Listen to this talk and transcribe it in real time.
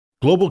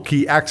Global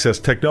Key Access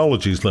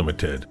Technologies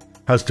Limited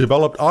has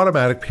developed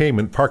Automatic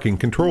Payment Parking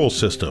Control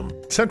System,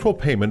 Central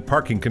Payment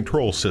Parking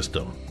Control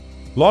System,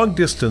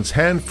 Long-Distance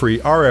Hand-Free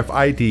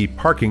RFID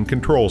Parking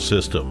Control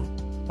System.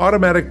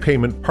 Automatic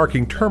Payment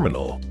Parking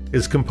Terminal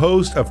is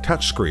composed of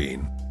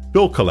touchscreen,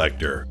 bill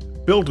collector,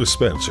 bill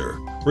dispenser,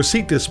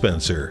 receipt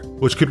dispenser,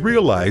 which could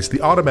realize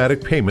the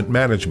automatic payment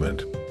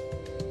management.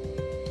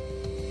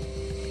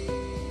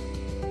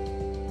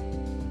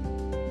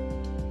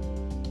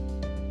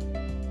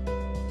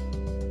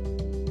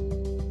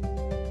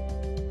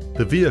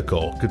 The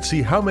vehicle could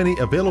see how many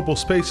available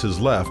spaces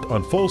left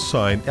on full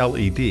sign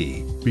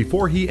LED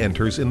before he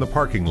enters in the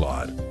parking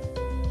lot.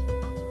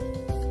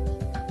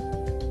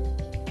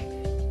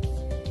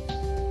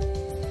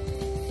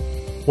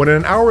 When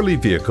an hourly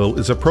vehicle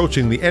is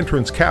approaching the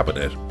entrance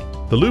cabinet,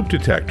 the loop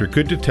detector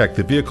could detect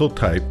the vehicle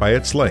type by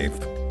its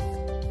length.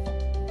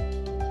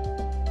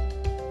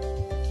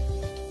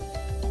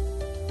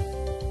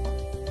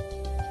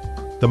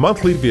 The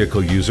monthly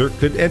vehicle user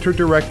could enter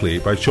directly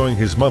by showing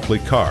his monthly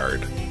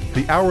card.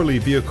 The hourly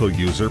vehicle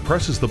user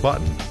presses the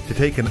button to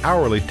take an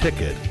hourly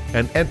ticket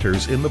and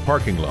enters in the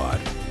parking lot.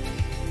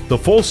 The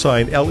full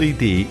sign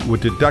LED would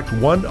deduct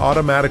one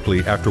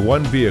automatically after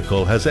one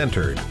vehicle has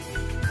entered.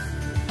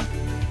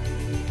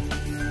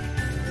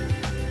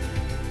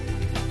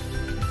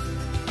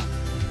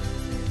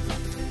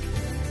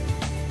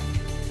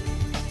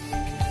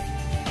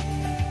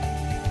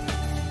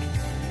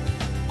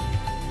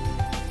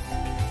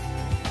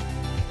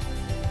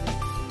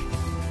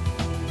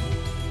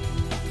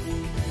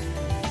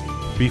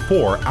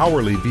 Before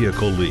hourly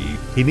vehicle leave,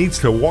 he needs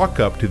to walk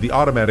up to the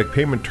automatic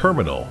payment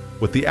terminal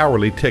with the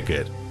hourly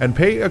ticket and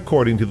pay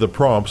according to the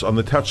prompts on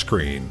the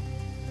touchscreen.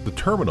 The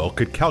terminal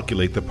could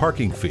calculate the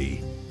parking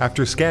fee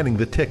after scanning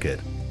the ticket.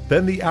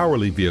 Then the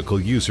hourly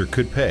vehicle user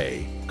could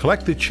pay,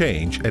 collect the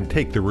change, and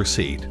take the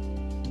receipt.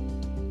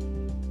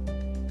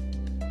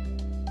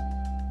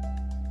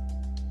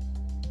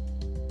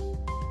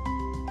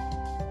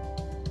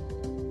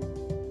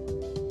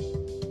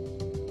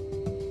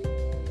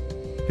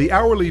 The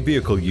hourly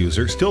vehicle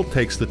user still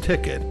takes the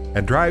ticket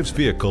and drives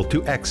vehicle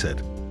to exit.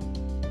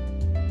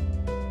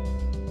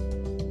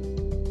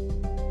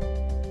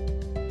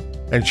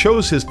 And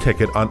shows his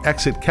ticket on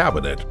exit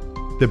cabinet.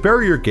 The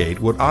barrier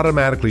gate would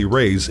automatically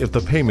raise if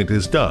the payment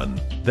is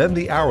done. Then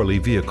the hourly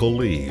vehicle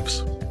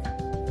leaves.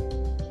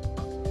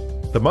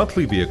 The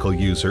monthly vehicle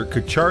user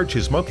could charge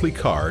his monthly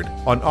card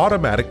on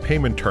automatic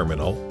payment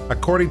terminal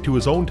according to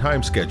his own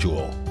time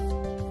schedule.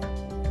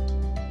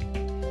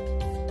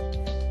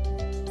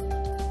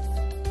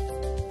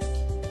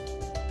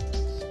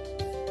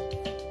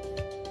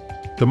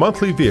 The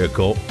monthly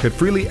vehicle could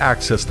freely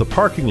access the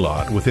parking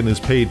lot within his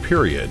paid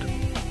period.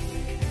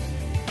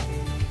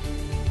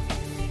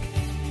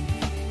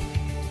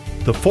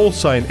 The full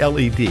sign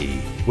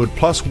LED would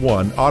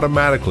 +1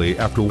 automatically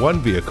after one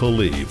vehicle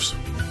leaves.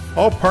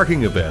 All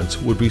parking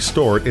events would be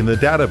stored in the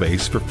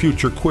database for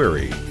future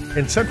query.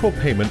 In Central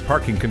Payment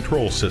Parking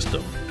Control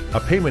System, a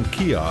payment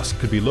kiosk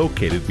could be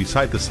located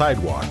beside the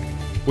sidewalk,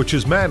 which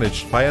is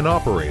managed by an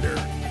operator.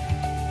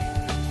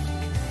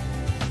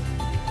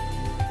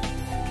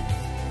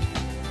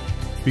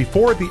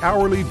 Before the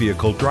hourly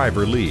vehicle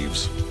driver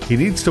leaves, he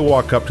needs to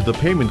walk up to the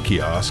payment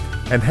kiosk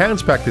and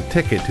hands back the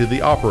ticket to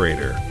the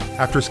operator.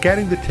 After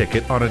scanning the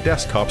ticket on a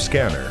desktop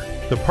scanner,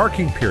 the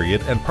parking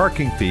period and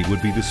parking fee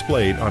would be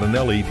displayed on an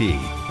LED.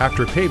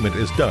 After payment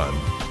is done,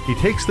 he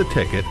takes the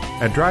ticket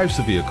and drives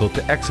the vehicle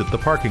to exit the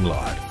parking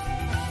lot.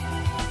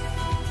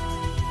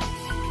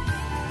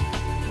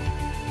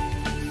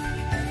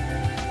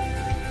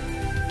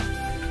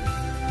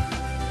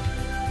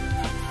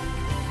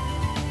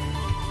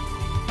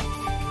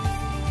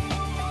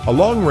 A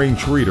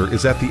long-range reader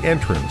is at the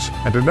entrance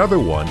and another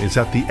one is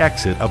at the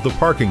exit of the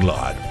parking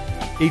lot.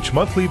 Each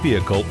monthly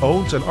vehicle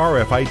owns an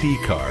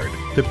RFID card.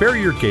 The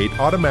barrier gate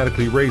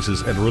automatically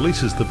raises and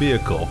releases the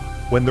vehicle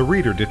when the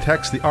reader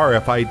detects the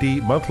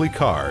RFID monthly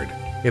card.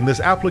 In this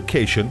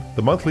application,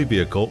 the monthly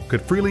vehicle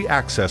could freely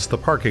access the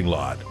parking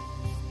lot.